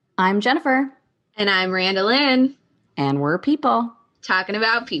I'm Jennifer. And I'm Randall, and we're people talking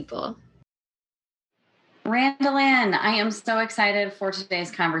about people. Randall, I am so excited for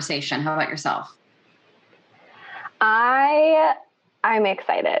today's conversation. How about yourself? I'm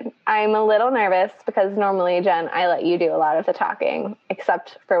excited. I'm a little nervous because normally, Jen, I let you do a lot of the talking,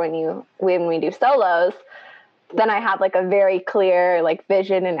 except for when we do solos. Then I have like a very clear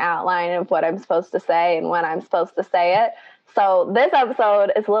vision and outline of what I'm supposed to say and when I'm supposed to say it. So this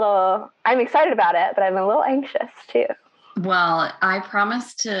episode is I'm excited about it, but I'm a little anxious too. Well, I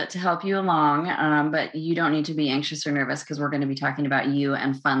promise to help you along, but you don't need to be anxious or nervous because we're going to be talking about you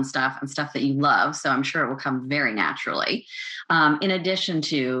and fun stuff and stuff that you love. So I'm sure it will come very naturally. In addition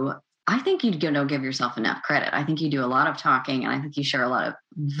to, I think you don't give yourself enough credit. I think you do a lot of talking, and I think you share a lot of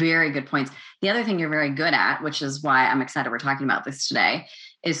very good points. The other thing you're very good at, which is why I'm excited we're talking about this today,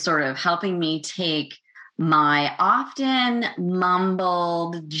 is sort of helping me take my often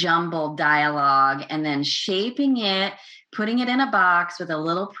mumbled, jumbled dialogue and then shaping it, putting it in a box with a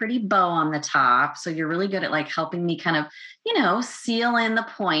little pretty bow on the top. So you're really good at helping me kind of, seal in the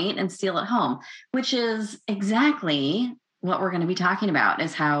point and seal it home, which is exactly what we're going to be talking about,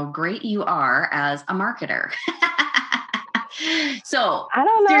 is how great you are as a marketer. So I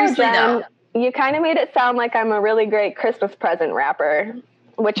don't know, Jen, you kind of made it sound like I'm a really great Christmas present wrapper,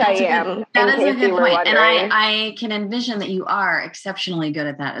 which I am. That is a good point. And I can envision that you are exceptionally good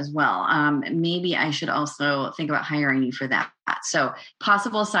at that as well. Maybe I should also think about hiring you for that. So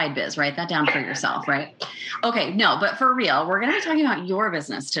possible side biz, write that down for yourself, right? Okay, no, but for real, we're going to be talking about your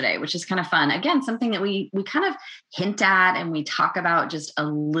business today, which is kind of fun. Again, something that we kind of hint at and we talk about just a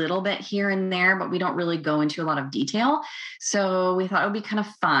little bit here and there, but we don't really go into a lot of detail. So we thought it would be kind of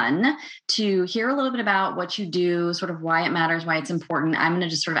fun to hear a little bit about what you do, sort of why it matters, why it's important. I'm going to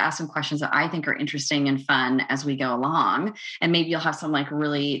just sort of ask some questions that I think are interesting and fun as we go along. And maybe you'll have some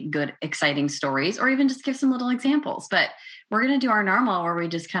really good, exciting stories, or even just give some little examples. But we're going to do our normal where we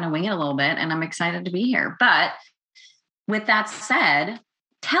just kind of wing it a little bit, and I'm excited to be here. But with that said,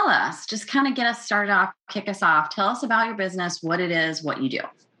 tell us, just kind of get us started off, kick us off. Tell us about your business, what it is, what you do.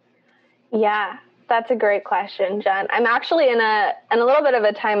 Yeah, that's a great question, Jen. I'm actually in a little bit of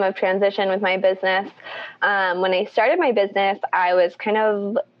a time of transition with my business. When I started my business, I was kind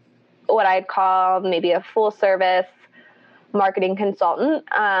of what I'd call maybe a full service marketing consultant.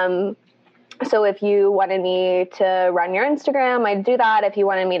 So if you wanted me to run your Instagram, I'd do that. If you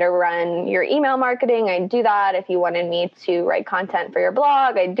wanted me to run your email marketing, I'd do that. If you wanted me to write content for your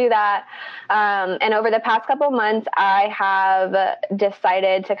blog, I'd do that. And over the past couple of months, I have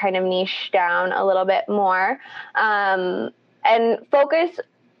decided to kind of niche down a little bit more and focus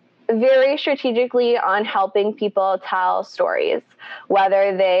very strategically on helping people tell stories,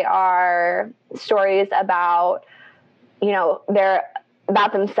 whether they are stories about,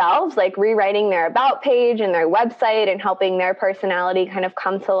 about themselves, like rewriting their about page and their website and helping their personality kind of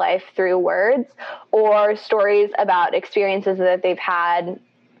come to life through words, or stories about experiences that they've had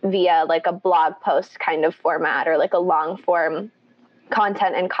via a blog post kind of format, or a long form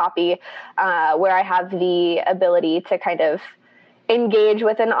content and copy, where I have the ability to kind of engage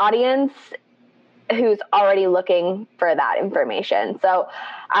with an audience who's already looking for that information. So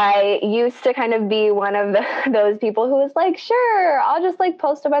I used to kind of be one of those people who was like, sure, I'll just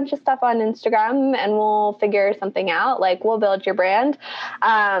post a bunch of stuff on Instagram and we'll figure something out. We'll build your brand.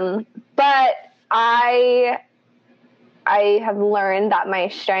 But I have learned that my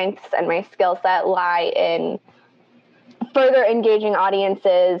strengths and my skill set lie in further engaging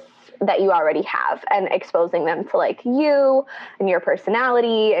audiences that you already have and exposing them to you and your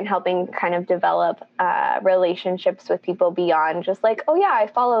personality, and helping kind of develop relationships with people beyond just oh yeah, I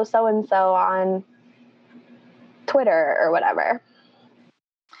follow so-and-so on Twitter or whatever.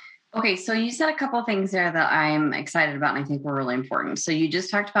 Okay, so you said a couple of things there that I'm excited about and I think were really important. So you just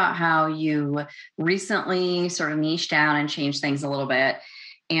talked about how you recently sort of niched down and changed things a little bit.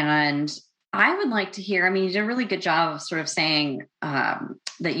 And I would like to hear, you did a really good job of sort of saying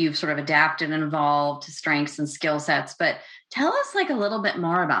that you've sort of adapted and evolved to strengths and skill sets, but tell us a little bit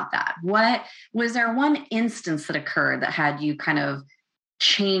more about that. What was there one instance that occurred that had you kind of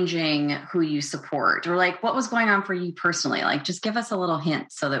changing who you support, or what was going on for you personally? Just give us a little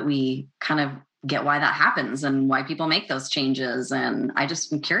hint so that we kind of get why that happens and why people make those changes. And I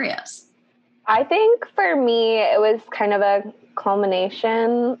just am curious. I think for me, it was kind of a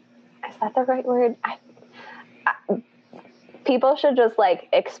culmination. Is that the right word? People should just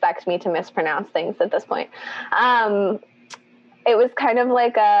expect me to mispronounce things at this point. It was kind of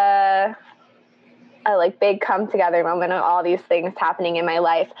a big come together moment of all these things happening in my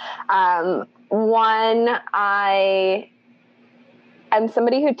life. One, I I'm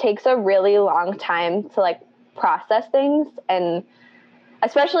somebody who takes a really long time to like process things, and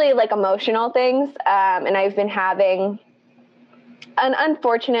especially like emotional things. And I've been having an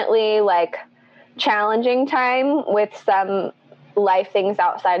unfortunately like challenging time with some life things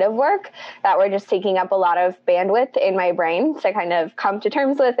outside of work that were just taking up a lot of bandwidth in my brain to kind of come to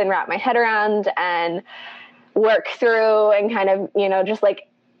terms with and wrap my head around and work through, and kind of, you know, just like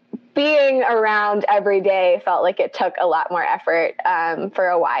being around every day felt like it took a lot more effort for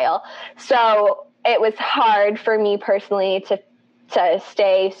a while. So it was hard for me personally to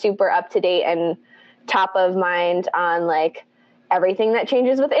stay super up to date and top of mind on like everything that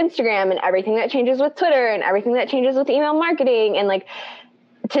changes with Instagram and everything that changes with Twitter and everything that changes with email marketing. And like,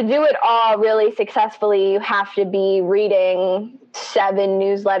 to do it all really successfully, you have to be reading 7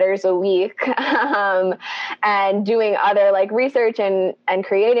 newsletters a week and doing other like research and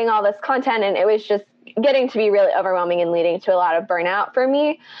creating all this content. And it was just getting to be really overwhelming and leading to a lot of burnout for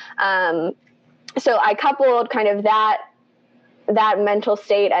me. So I coupled kind of that mental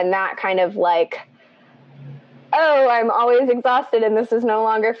state and that kind of like, oh, I'm always exhausted and this is no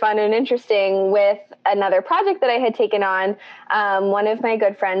longer fun and interesting, with another project that I had taken on. One of my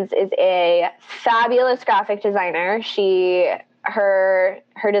good friends is a fabulous graphic designer. Her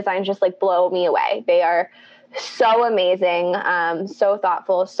designs just like blow me away. They are so amazing, so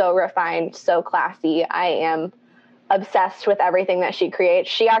thoughtful, so refined, so classy. I am obsessed with everything that she creates.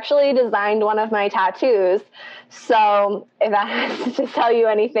 She actually designed one of my tattoos. So if that has to tell you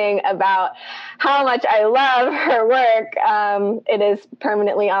anything about how much I love her work, it is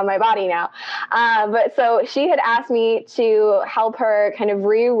permanently on my body now. But so she had asked me to help her kind of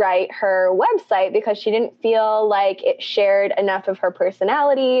rewrite her website because she didn't feel like it shared enough of her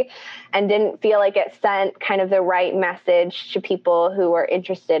personality and didn't feel like it sent kind of the right message to people who were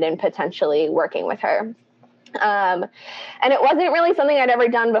interested in potentially working with her. And it wasn't really something I'd ever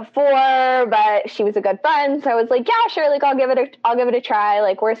done before, but she was a good friend. So I was like, yeah, sure. Like, I'll give it a try.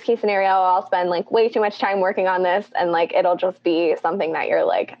 Like, worst case scenario, I'll spend like way too much time working on this. And like, it'll just be something that you're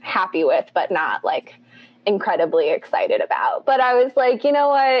like happy with, but not like incredibly excited about. But I was like, you know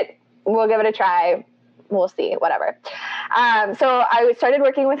what? We'll give it a try. We'll see, whatever. So I started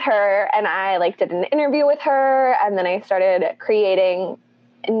working with her, and I like did an interview with her, and then I started creating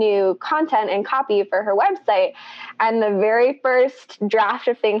new content and copy for her website. And the very first draft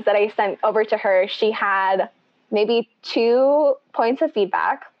of things that I sent over to her, she had maybe 2 points of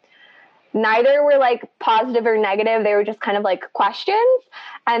feedback. Neither were like positive or negative. They were just kind of like questions.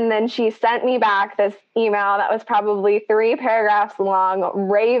 And then she sent me back this email that was probably 3 paragraphs long,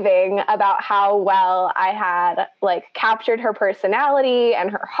 raving about how well I had like captured her personality and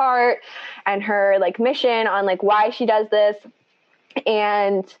her heart and her like mission on like why she does this.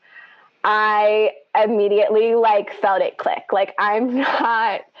 And I immediately like felt it click. Like, I'm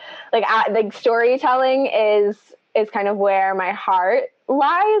not like storytelling is kind of where my heart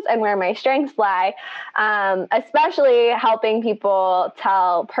lies and where my strengths lie, especially helping people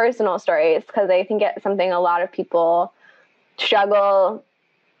tell personal stories, because I think it's something a lot of people struggle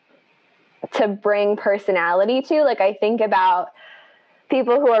to bring personality to. Like, I think about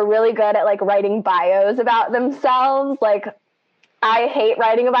people who are really good at like writing bios about themselves. Like, I hate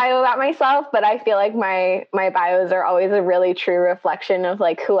writing a bio about myself, but I feel like my bios are always a really true reflection of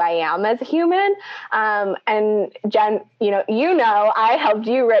like who I am as a human. And Jen, I helped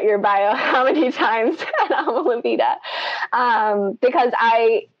you write your bio how many times at Alma Levita? Because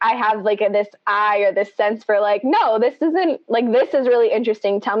I have like this eye or this sense for like, no, this isn't like, this is really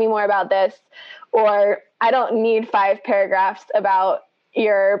interesting. Tell me more about this. Or I don't need 5 paragraphs about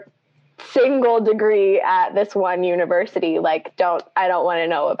your single degree at this one university. Like, I don't want to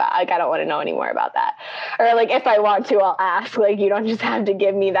know about, like, I don't want to know any more about that. Or like, if I want to, I'll ask. Like, you don't just have to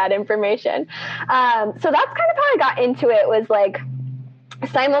give me that information. So that's kind of how I got into it, was like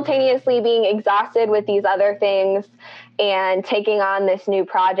simultaneously being exhausted with these other things and taking on this new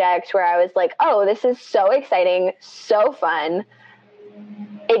project where I was like, oh, this is so exciting, so fun.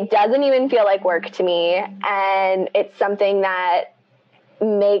 It doesn't even feel like work to me. And it's something that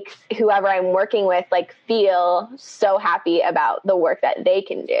makes whoever I'm working with like feel so happy about the work that they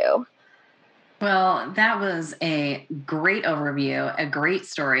can do. Well, that was a great overview, a great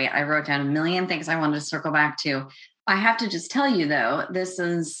story. I wrote down a million things I wanted to circle back to. I have to just tell you though, this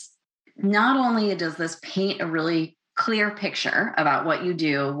is not only does this paint a really clear picture about what you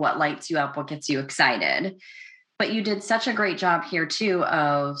do, what lights you up, what gets you excited, but you did such a great job here too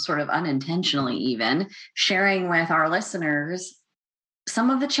of sort of unintentionally even sharing with our listeners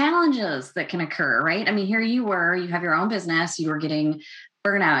some of the challenges that can occur, right? I mean, here you have your own business, you were getting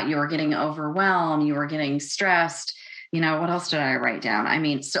burnout, you were getting overwhelmed, you were getting stressed. What else did I write down? I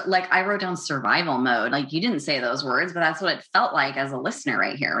mean, so like I wrote down survival mode. Like you didn't say those words, but that's what it felt like as a listener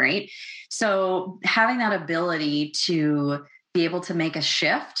right here, right? So having that ability to be able to make a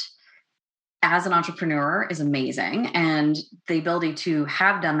shift as an entrepreneur is amazing. And the ability to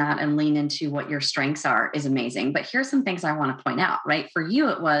have done that and lean into what your strengths are is amazing. But here's some things I want to point out, right? For you,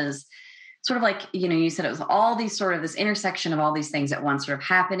 it was sort of like, you said it was all these sort of this intersection of all these things at once sort of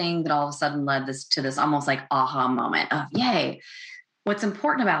happening that all of a sudden led to this almost like aha moment of yay. What's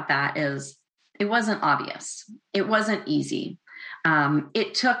important about that is it wasn't obvious. It wasn't easy.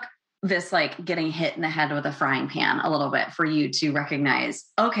 It took this like getting hit in the head with a frying pan a little bit for you to recognize,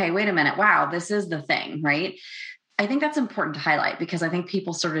 okay, wait a minute. Wow, this is the thing, right? I think that's important to highlight because I think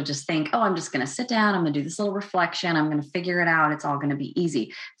people sort of just think, oh, I'm just going to sit down. I'm going to do this little reflection. I'm going to figure it out. It's all going to be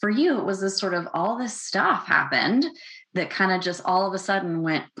easy. For you, it was this sort of all this stuff happened that kind of just all of a sudden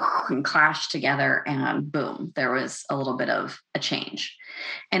went and clashed together and boom, there was a little bit of a change.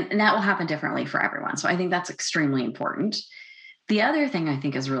 And that will happen differently for everyone. So I think that's extremely important. The other thing I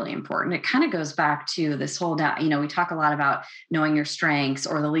think is really important, it kind of goes back to this whole, we talk a lot about knowing your strengths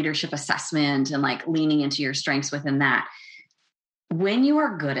or the leadership assessment and like leaning into your strengths within that. When you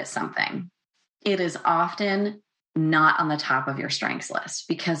are good at something, it is often not on the top of your strengths list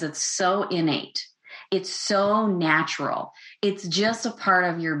because it's so innate. It's so natural. It's just a part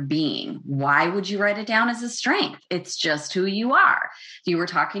of your being. Why would you write it down as a strength? It's just who you are. If you were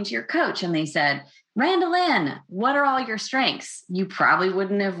talking to your coach and they said, Randall, what are all your strengths? You probably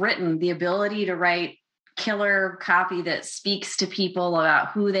wouldn't have written the ability to write killer copy that speaks to people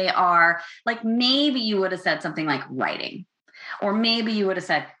about who they are. Like maybe you would have said something like writing, or maybe you would have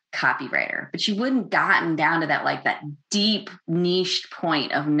said copywriter, but you wouldn't gotten down to that, like that deep niched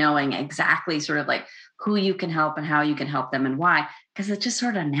point of knowing exactly sort of like who you can help and how you can help them and why, because it's just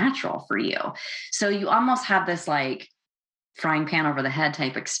sort of natural for you. So you almost have this like frying pan over the head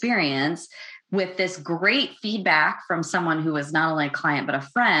type experience with this great feedback from someone who is not only a client, but a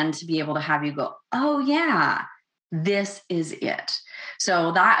friend to be able to have you go, oh yeah, this is it.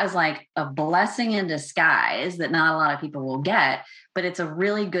 So that is like a blessing in disguise that not a lot of people will get, but it's a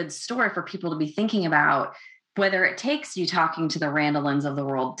really good story for people to be thinking about. Whether it takes you talking to the Randallins of the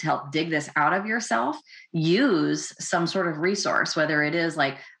world to help dig this out of yourself, use some sort of resource, whether it is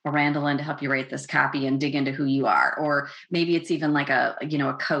like a Randallin to help you write this copy and dig into who you are, or maybe it's even like a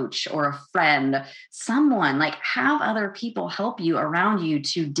coach or a friend, someone like have other people help you around you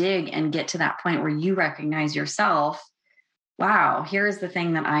to dig and get to that point where you recognize yourself. Wow, here's the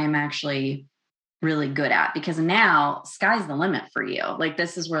thing that I am actually really good at, because now sky's the limit for you. Like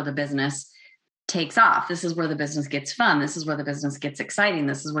this is where the business takes off. This is where the business gets fun. This is where the business gets exciting.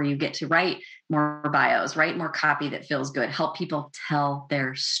 This is where you get to write more bios, write more copy that feels good, help people tell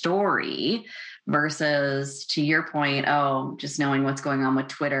their story versus, to your point, just knowing what's going on with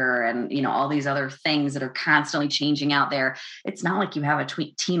Twitter and, all these other things that are constantly changing out there. It's not like you have a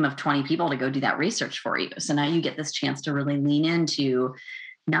team of 20 people to go do that research for you. So now you get this chance to really lean into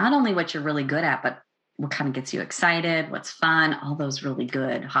not only what you're really good at, but what kind of gets you excited, what's fun, all those really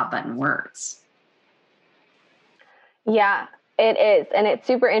good hot button words. Yeah, it is. And it's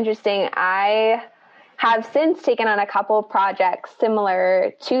super interesting. I have since taken on a couple of projects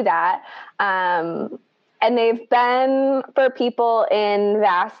similar to that. And they've been for people in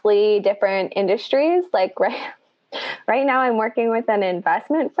vastly different industries. Like right now I'm working with an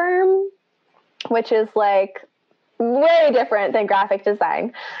investment firm, which is like way different than graphic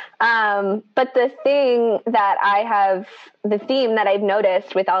design. But the theme that I've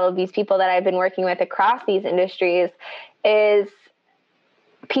noticed with all of these people that I've been working with across these industries is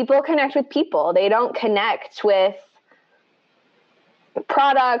people connect with people. They don't connect with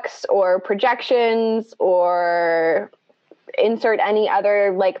products or projections or insert any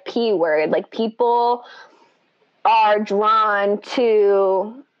other like P word. Like people are drawn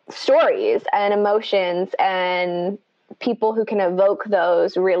to stories and emotions, and people who can evoke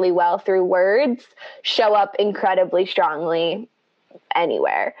those really well through words show up incredibly strongly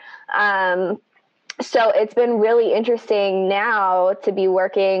anywhere. So it's been really interesting now to be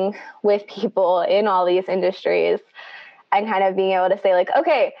working with people in all these industries and kind of being able to say like,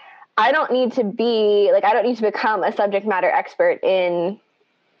 okay, I don't need to become a subject matter expert in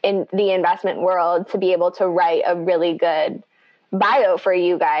the investment world to be able to write a really good bio for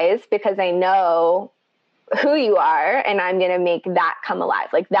you guys, because I know who you are and I'm going to make that come alive.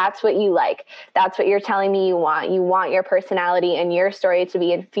 Like that's what you like. That's what you're telling me you want. You want your personality and your story to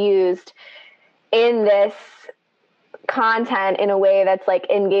be infused in this content in a way that's like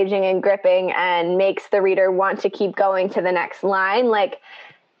engaging and gripping and makes the reader want to keep going to the next line. Like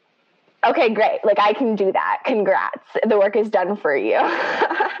okay, great. Like I can do that. Congrats. The work is done for you.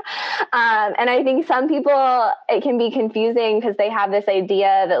 And I think some people, it can be confusing because they have this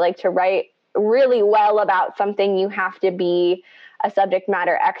idea that like to write really well about something, you have to be a subject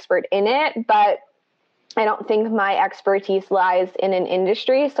matter expert in it. But I don't think my expertise lies in an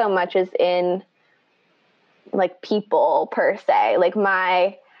industry so much as in like people per se. Like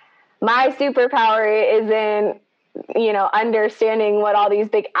my superpower isn't, understanding what all these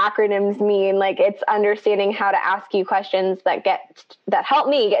big acronyms mean. Like it's understanding how to ask you questions that help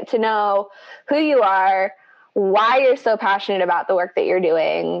me get to know who you are, why you're so passionate about the work that you're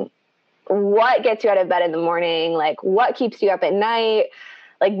doing, what gets you out of bed in the morning, like what keeps you up at night,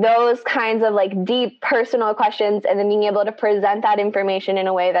 like those kinds of like deep personal questions. And then being able to present that information in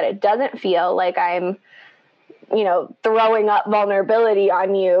a way that it doesn't feel like I'm throwing up vulnerability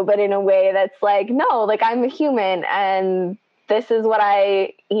on you, but in a way that's like, no, like I'm a human and this is what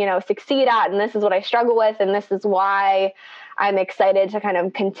I, succeed at. And this is what I struggle with. And this is why I'm excited to kind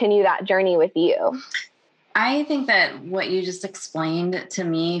of continue that journey with you. I think that what you just explained to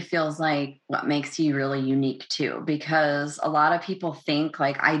me feels like what makes you really unique too, because a lot of people think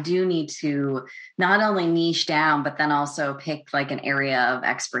like I do need to not only niche down, but then also pick like an area of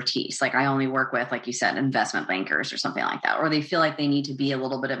expertise. Like I only work with, like you said, investment bankers or something like that, or they feel like they need to be a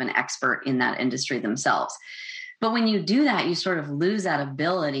little bit of an expert in that industry themselves. But when you do that, you sort of lose that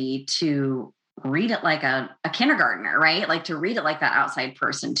ability to read it like a kindergartner, right? Like to read it like that outside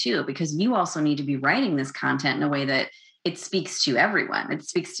person too, because you also need to be writing this content in a way that it speaks to everyone. It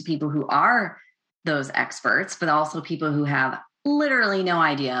speaks to people who are those experts, but also people who have literally no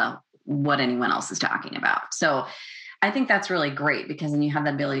idea what anyone else is talking about. So I think that's really great because then you have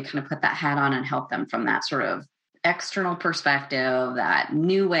the ability to kind of put that hat on and help them from that sort of external perspective, that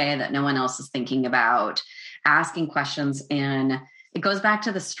new way that no one else is thinking about, asking questions. And it goes back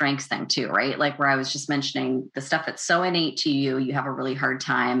to the strengths thing too, right? Like where I was just mentioning the stuff that's so innate to you, you have a really hard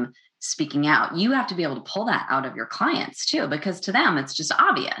time speaking out. You have to be able to pull that out of your clients too, because to them, it's just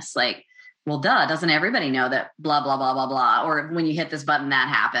obvious. Like, well, duh, doesn't everybody know that blah, blah, blah, blah, blah. Or when you hit this button, that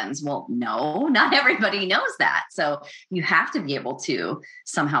happens. Well, no, not everybody knows that. So you have to be able to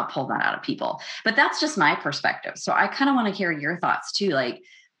somehow pull that out of people. But that's just my perspective. So I kind of want to hear your thoughts too. Like,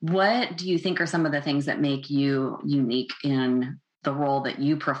 what do you think are some of the things that make you unique in the role that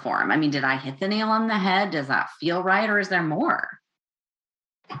you perform? I mean, did I hit the nail on the head? Does that feel right? Or is there more?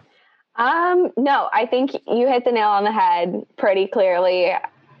 No, I think you hit the nail on the head pretty clearly.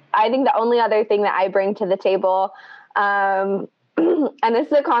 I think the only other thing that I bring to the table, and this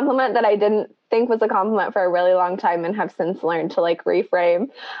is a compliment that I didn't think was a compliment for a really long time and have since learned to like reframe.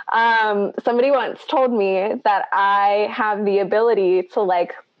 Somebody once told me that I have the ability to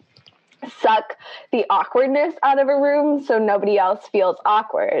like suck the awkwardness out of a room so nobody else feels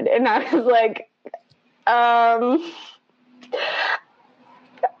awkward. And I was like,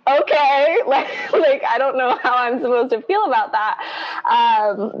 okay, like I don't know how I'm supposed to feel about that.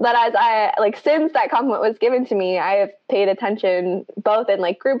 But as I since that compliment was given to me, I have paid attention both in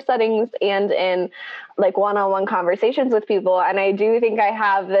like group settings and in like one-on-one conversations with people. And I do think I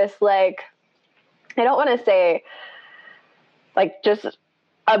have this I don't want to say just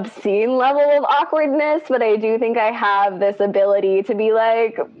obscene level of awkwardness, but I do think I have this ability to be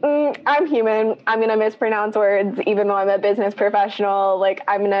like, I'm human. I'm going to mispronounce words, even though I'm a business professional.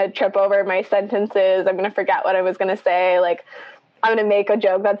 I'm going to trip over my sentences. I'm going to forget what I was going to say. I'm going to make a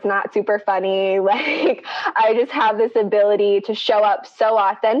joke that's not super funny. I just have this ability to show up so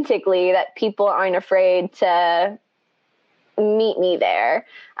authentically that people aren't afraid to meet me there.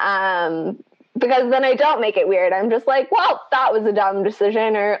 Because then I don't make it weird. I'm just like, well, that was a dumb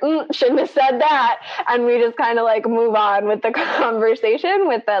decision, or shouldn't have said that. And we just kind of move on with the conversation,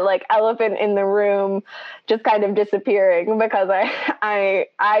 with that elephant in the room just kind of disappearing, because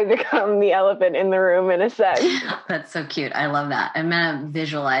I become the elephant in the room in a sense. That's so cute. I love that. I'm going to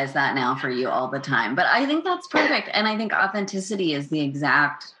visualize that now for you all the time. But I think that's perfect. And I think authenticity is the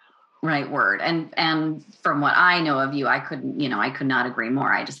exact right word. And from what I know of you, I could not agree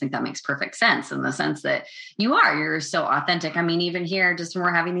more. I just think that makes perfect sense, in the sense that you're so authentic. I mean, even here, just when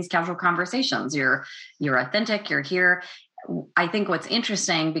we're having these casual conversations, you're authentic, you're here. I think what's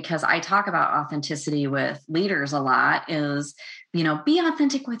interesting, because I talk about authenticity with leaders a lot, is, be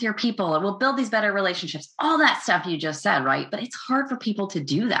authentic with your people. It will build these better relationships, all that stuff you just said, right? But it's hard for people to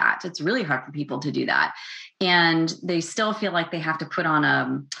do that. It's really hard for people to do that. And they still feel like they have to put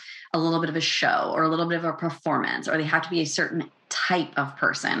on a little bit of a show, or a little bit of a performance, or they have to be a certain type of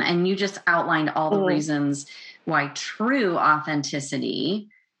person. And you just outlined all the reasons why true authenticity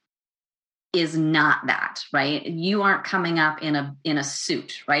is not that, right? You aren't coming up in a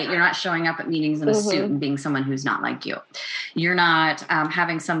suit, right? You're not showing up at meetings in a suit and being someone who's not like you. You're not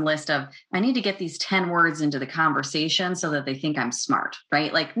having some list of, I need to get these 10 words into the conversation so that they think I'm smart,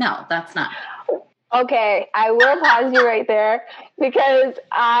 right? Like, no, that's not. Okay, I will pause you right there because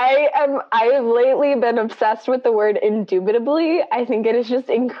I've lately been obsessed with the word indubitably. I think it is just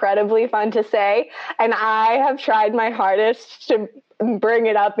incredibly fun to say. And I have tried my hardest to bring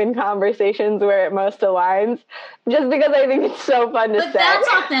it up in conversations where it most aligns, just because I think it's so fun to say. But that's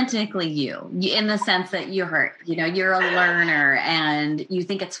authentically you, in the sense that you're a learner and you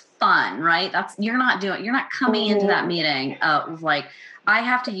think it's fun, right? You're not coming into that meeting of like, I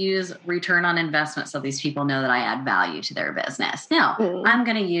have to use return on investment so these people know that I add value to their business. No, I'm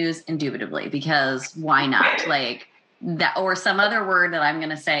going to use indubitably because why not? Like that, or some other word that I'm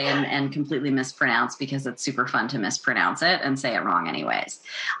going to say and completely mispronounce because it's super fun to mispronounce it and say it wrong anyways.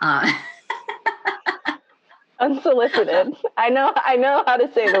 Unsolicited. I know how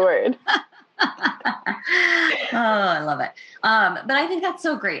to say the word. Oh, I love it. But I think that's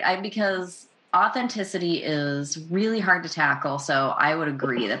so great because authenticity is really hard to tackle. So I would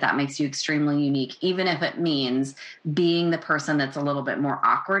agree that makes you extremely unique, even if it means being the person that's a little bit more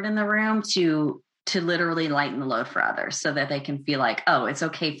awkward in the room to literally lighten the load for others so that they can feel like, oh, it's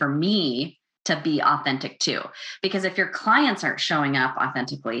okay for me to be authentic too. Because if your clients aren't showing up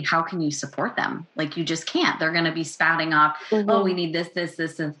authentically, how can you support them? Like you just can't. They're going to be spouting off, oh, we need this, this,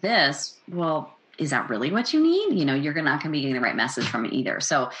 this, and this. Well, is that really what you need? You're not going to be getting the right message from it either.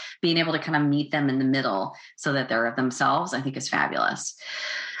 So being able to kind of meet them in the middle so that they're themselves, I think is fabulous.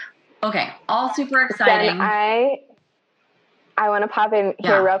 Okay. All super exciting. Jen, I want to pop in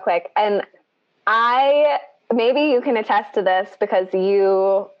here real quick. And maybe you can attest to this because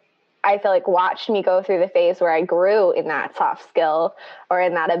I feel like watched me go through the phase where I grew in that soft skill or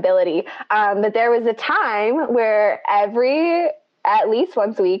in that ability. But there was a time where at least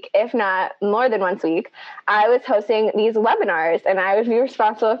once a week, if not more than once a week, I was hosting these webinars and I would be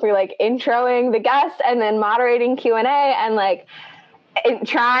responsible for like introing the guests and then moderating Q&A and like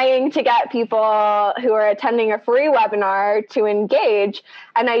trying to get people who are attending a free webinar to engage.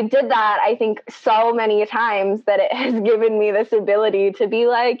 And I did that, I think, so many times that it has given me this ability to be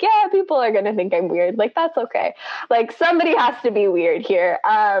like, yeah, people are going to think I'm weird. Like, that's okay. Like, somebody has to be weird here.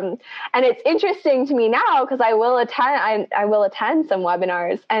 And it's interesting to me now because I will attend some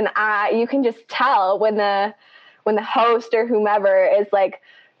webinars and you can just tell when the host or whomever is like,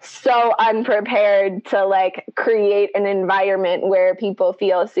 so unprepared to like create an environment where people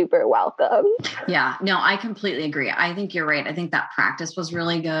feel super welcome. Yeah, no, I completely agree. I think you're right. I think that practice was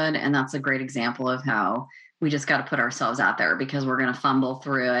really good. And that's a great example of how we just got to put ourselves out there because we're going to fumble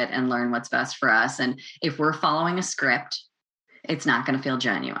through it and learn what's best for us. And if we're following a script, it's not going to feel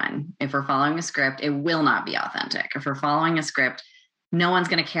genuine. If we're following a script, it will not be authentic. If we're following a script, no one's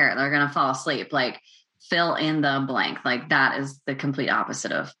going to care. They're going to fall asleep. Like, fill in the blank. Like that is the complete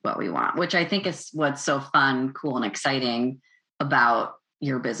opposite of what we want, which I think is what's so fun, cool, and exciting about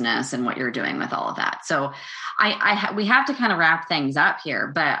your business and what you're doing with all of that. So we have to kind of wrap things up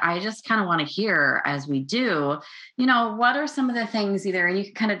here, but I just kind of want to hear as we do, what are some of the things either, and you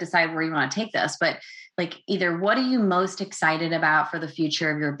can kind of decide where you want to take this, but like either what are you most excited about for the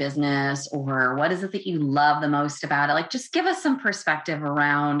future of your business, or what is it that you love the most about it? Like, just give us some perspective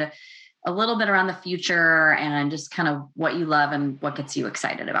around a little bit around the future and just kind of what you love and what gets you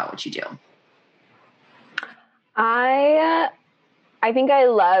excited about what you do. I think I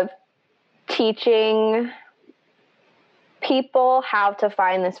love teaching people how to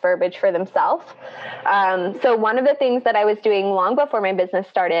find this verbiage for themselves. So one of the things that I was doing long before my business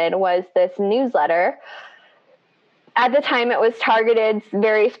started was this newsletter. At the time, it was targeted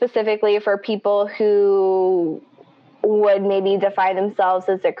very specifically for people who would maybe define themselves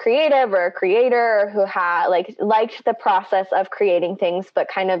as a creative or a creator, or who had liked the process of creating things, but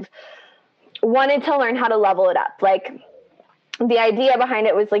kind of wanted to learn how to level it up. Like, the idea behind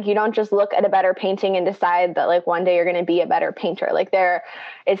it was like, you don't just look at a better painting and decide that like one day you're going to be a better painter. Like, there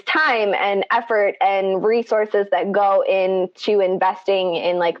is time and effort and resources that go into investing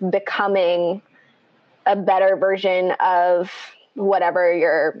in like becoming a better version of whatever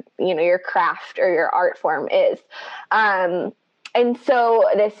your craft or your art form is. And so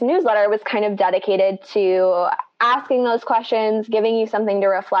this newsletter was kind of dedicated to asking those questions, giving you something to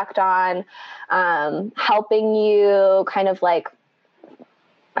reflect on, helping you kind of like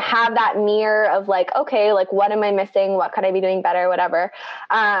have that mirror of like, okay, like what am I missing? What could I be doing better? Whatever.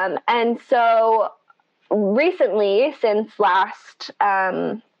 And so recently, since last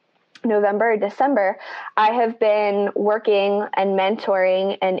November or December, I have been working and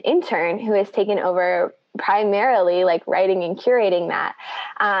mentoring an intern who has taken over primarily like writing and curating that.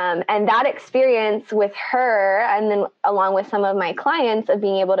 And that experience with her, and then along with some of my clients, of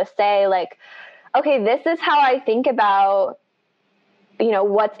being able to say like, okay, this is how I think about,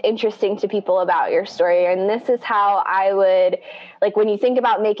 what's interesting to people about your story. And this is how I would, like, when you think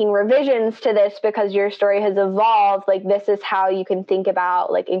about making revisions to this because your story has evolved, like, this is how you can think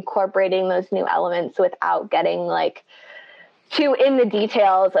about like incorporating those new elements without getting like too in the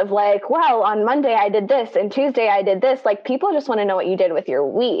details of like, well, on Monday I did this and Tuesday I did this. Like, people just want to know what you did with your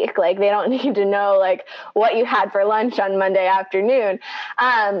week. Like, they don't need to know like what you had for lunch on Monday afternoon.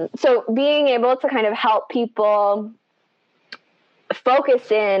 So being able to kind of help people focus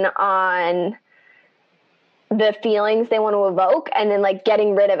in on the feelings they want to evoke and then like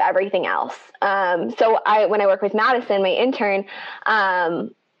getting rid of everything else. So when I work with Madison, my intern,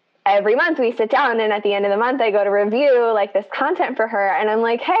 every month we sit down, and at the end of the month I go to review like this content for her, and I'm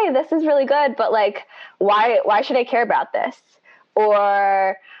like, hey, this is really good, but like, why should I care about this?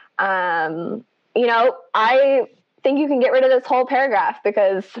 Or, I think you can get rid of this whole paragraph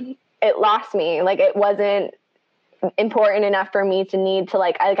because it lost me. Like, it wasn't important enough for me to need to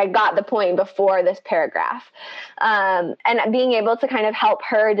like I got the point before this paragraph. And being able to kind of help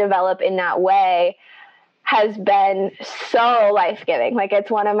her develop in that way has been so life-giving. Like,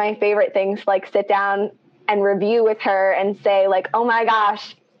 it's one of my favorite things, like sit down and review with her and say like, oh my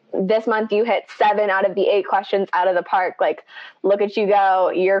gosh, this month you hit 7 out of the 8 questions out of the park. Like, look at you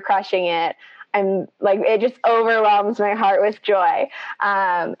go, you're crushing it. I'm like, it just overwhelms my heart with joy.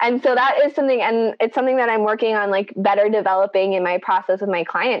 And so that is something, and it's something that I'm working on like better developing in my process with my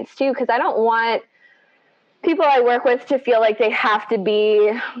clients too, because I don't want people I work with to feel like they have to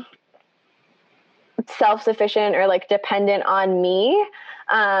be self-sufficient or like dependent on me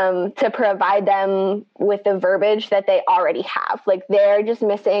to provide them with the verbiage that they already have. Like, they're just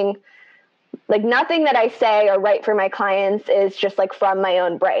missing. Like, nothing that I say or write for my clients is just like from my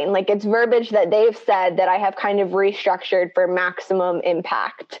own brain. Like, it's verbiage that they've said that I have kind of restructured for maximum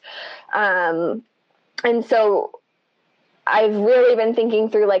impact. And so I've really been thinking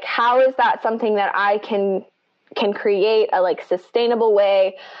through like, how is that something that I can create a like sustainable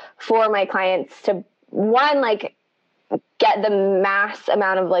way for my clients to, one, like get the mass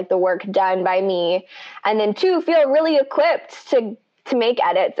amount of like the work done by me, and then 2, feel really equipped to make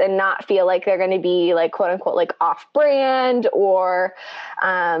edits and not feel like they're going to be like, quote unquote, like off brand or,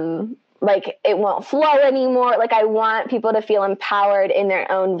 like it won't flow anymore. Like, I want people to feel empowered in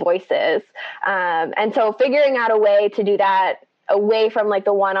their own voices. And so figuring out a way to do that away from like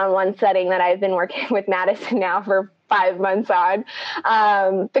the one-on-one setting that I've been working with Madison now for 5 months on,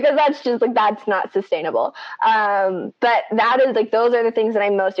 because that's just like, that's not sustainable. But that is like, those are the things that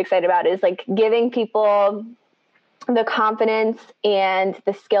I'm most excited about, is like giving people the confidence and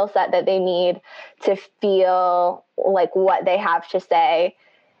the skill set that they need to feel like what they have to say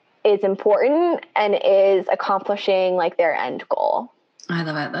is important and is accomplishing like their end goal. I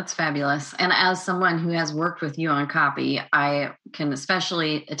love it. That's fabulous. And as someone who has worked with you on copy, I can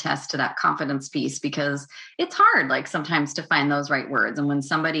especially attest to that confidence piece, because it's hard, like sometimes, to find those right words. And when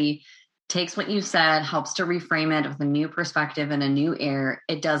somebody takes what you said, helps to reframe it with a new perspective and a new air,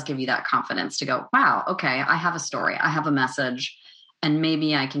 it does give you that confidence to go, wow, okay, I have a story, I have a message, and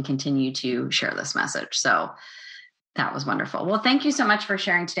maybe I can continue to share this message. So that was wonderful. Well, thank you so much for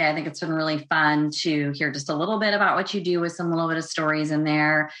sharing today. I think it's been really fun to hear just a little bit about what you do with some little bit of stories in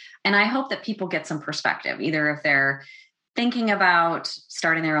there. And I hope that people get some perspective, either if they're thinking about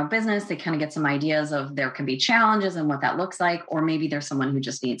starting their own business, they kind of get some ideas of there can be challenges and what that looks like, or maybe there's someone who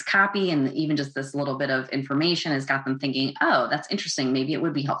just needs copy, and even just this little bit of information has got them thinking, oh, that's interesting. Maybe it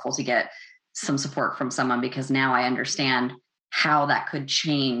would be helpful to get some support from someone, because now I understand how that could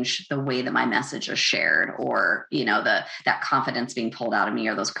change the way that my message is shared, or, that confidence being pulled out of me,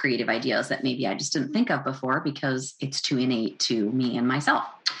 or those creative ideas that maybe I just didn't think of before because it's too innate to me and myself.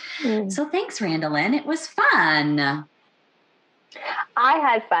 So thanks, Randolyn. It was fun. I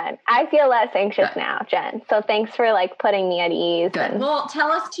had fun. I feel less anxious now, Jen. So thanks for like putting me at ease. Good. Well, tell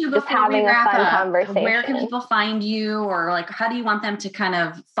us too, just before we having wrap a fun up, conversation. Where can people find you, or like, how do you want them to kind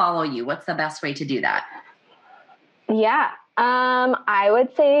of follow you? What's the best way to do that? Yeah. I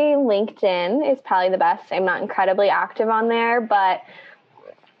would say LinkedIn is probably the best. I'm not incredibly active on there, but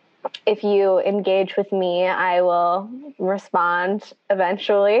if you engage with me, I will respond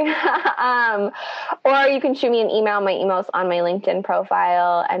eventually. Or you can shoot me an email. My email's on my LinkedIn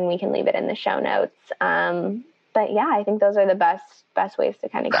profile, and we can leave it in the show notes. But yeah, I think those are the best ways to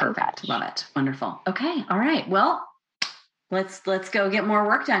kind of get in touch. Love it. Wonderful. Okay. All right. Well, Let's go get more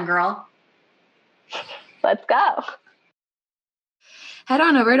work done, girl. Let's go. Head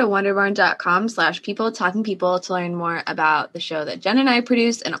on over to wonderbarn.com/people talking people to learn more about the show that Jen and I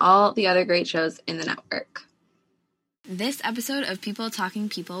produce and all the other great shows in the network. This episode of People Talking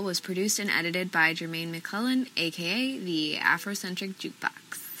People was produced and edited by Jermaine McClellan, aka the Afrocentric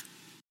Jukebox.